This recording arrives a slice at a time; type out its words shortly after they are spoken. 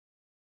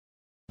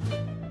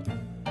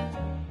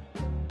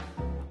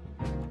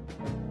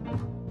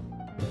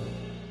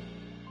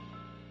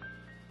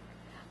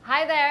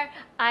Hi there,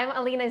 I'm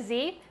Alina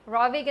Z,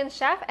 raw vegan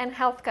chef and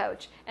health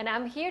coach, and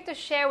I'm here to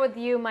share with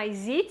you my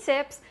Z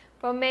tips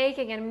for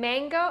making a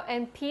mango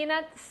and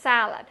peanut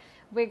salad.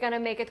 We're gonna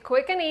make it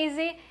quick and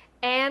easy,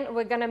 and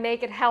we're gonna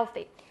make it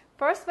healthy.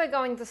 First, we're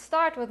going to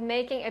start with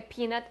making a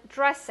peanut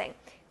dressing.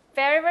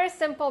 Very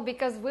simple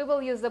because we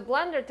will use the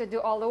blender to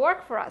do all the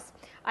work for us.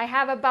 I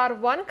have about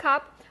 1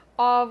 cup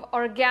of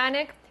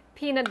organic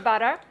peanut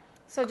butter,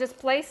 so just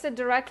place it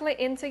directly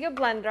into your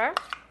blender.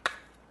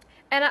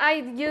 And I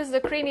use the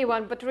creamy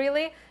one, but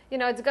really,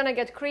 it's gonna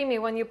get creamy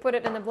when you put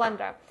it in the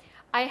blender.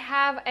 I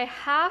have a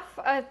half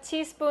a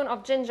teaspoon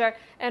of ginger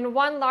and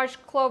 1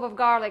 large clove of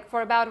garlic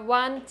for about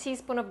 1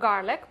 teaspoon of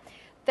garlic.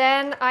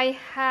 Then I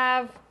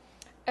have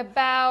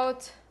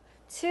about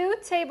 2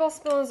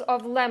 tablespoons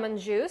of lemon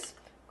juice.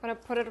 I'm gonna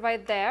put it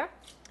right there.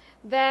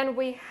 Then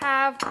we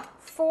have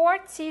 4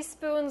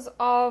 teaspoons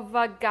of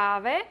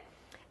agave.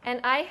 And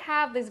I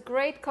have these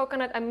great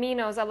coconut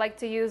aminos. I like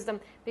to use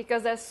them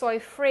because they're soy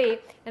free,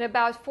 and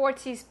about 4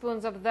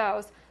 teaspoons of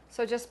those.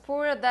 So just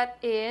pour that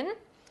in,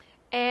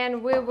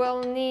 and we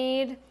will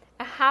need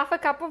a half a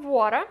cup of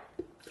water,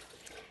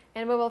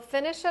 and we will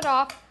finish it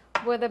off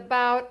with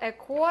about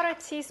 1/4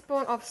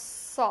 teaspoon of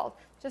salt,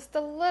 just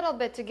a little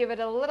bit to give it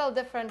a little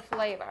different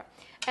flavor.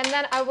 And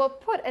then I will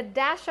put a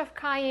dash of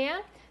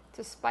cayenne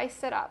to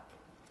spice it up.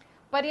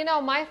 But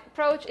my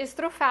approach is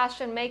through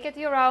fashion. Make it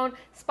your own,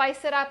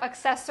 spice it up,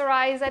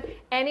 accessorize it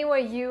any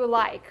way you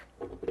like.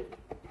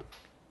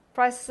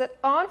 Press it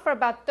on for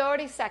about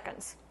 30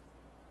 seconds.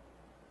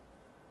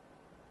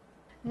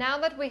 Now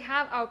that we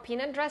have our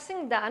peanut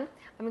dressing done,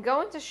 I'm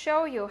going to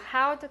show you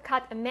how to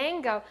cut a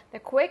mango the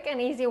quick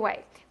and easy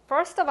way.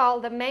 First of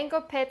all, the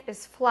mango pit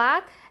is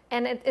flat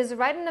and it is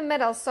right in the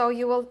middle, so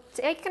you will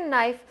take a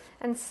knife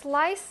and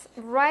slice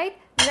right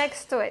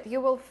next to it. You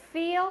will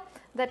feel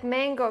that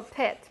mango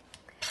pit.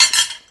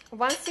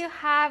 Once you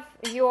have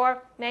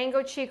your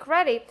mango cheek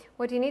ready,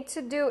 what you need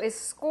to do is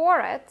score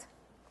it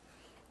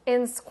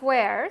in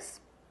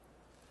squares,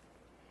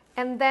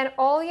 and then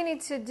all you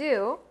need to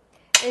do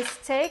is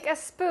take a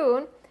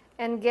spoon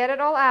and get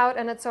it all out,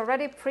 and it's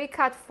already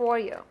pre-cut for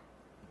you.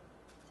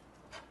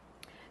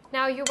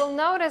 Now you will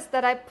notice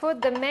that I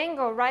put the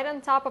mango right on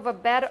top of a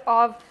bed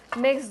of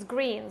mixed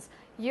greens.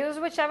 Use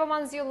whichever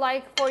ones you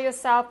like for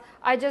yourself.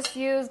 I just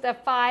used a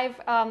 5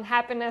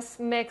 happiness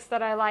mix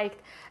that I liked.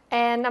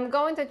 And I'm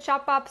going to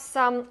chop up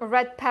some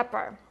red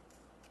pepper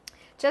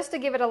just to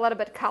give it a little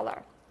bit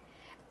color.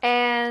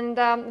 And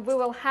we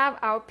will have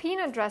our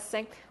peanut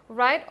dressing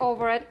right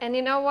over it. And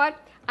you know what?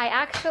 I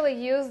actually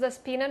use this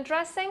peanut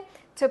dressing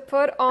to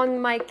put on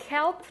my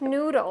kelp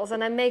noodles,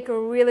 and I make a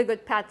really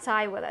good pad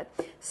thai with it.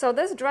 So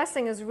this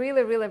dressing is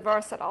really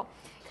versatile.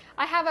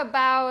 I have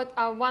about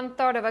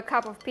 1/3 of a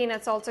cup of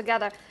peanuts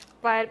altogether,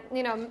 but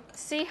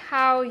see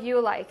how you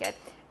like it.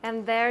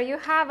 And there you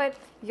have it,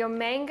 your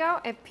mango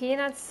and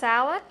peanut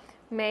salad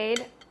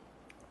made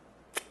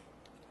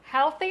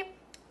healthy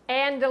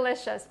and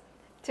delicious.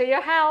 To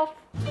your health!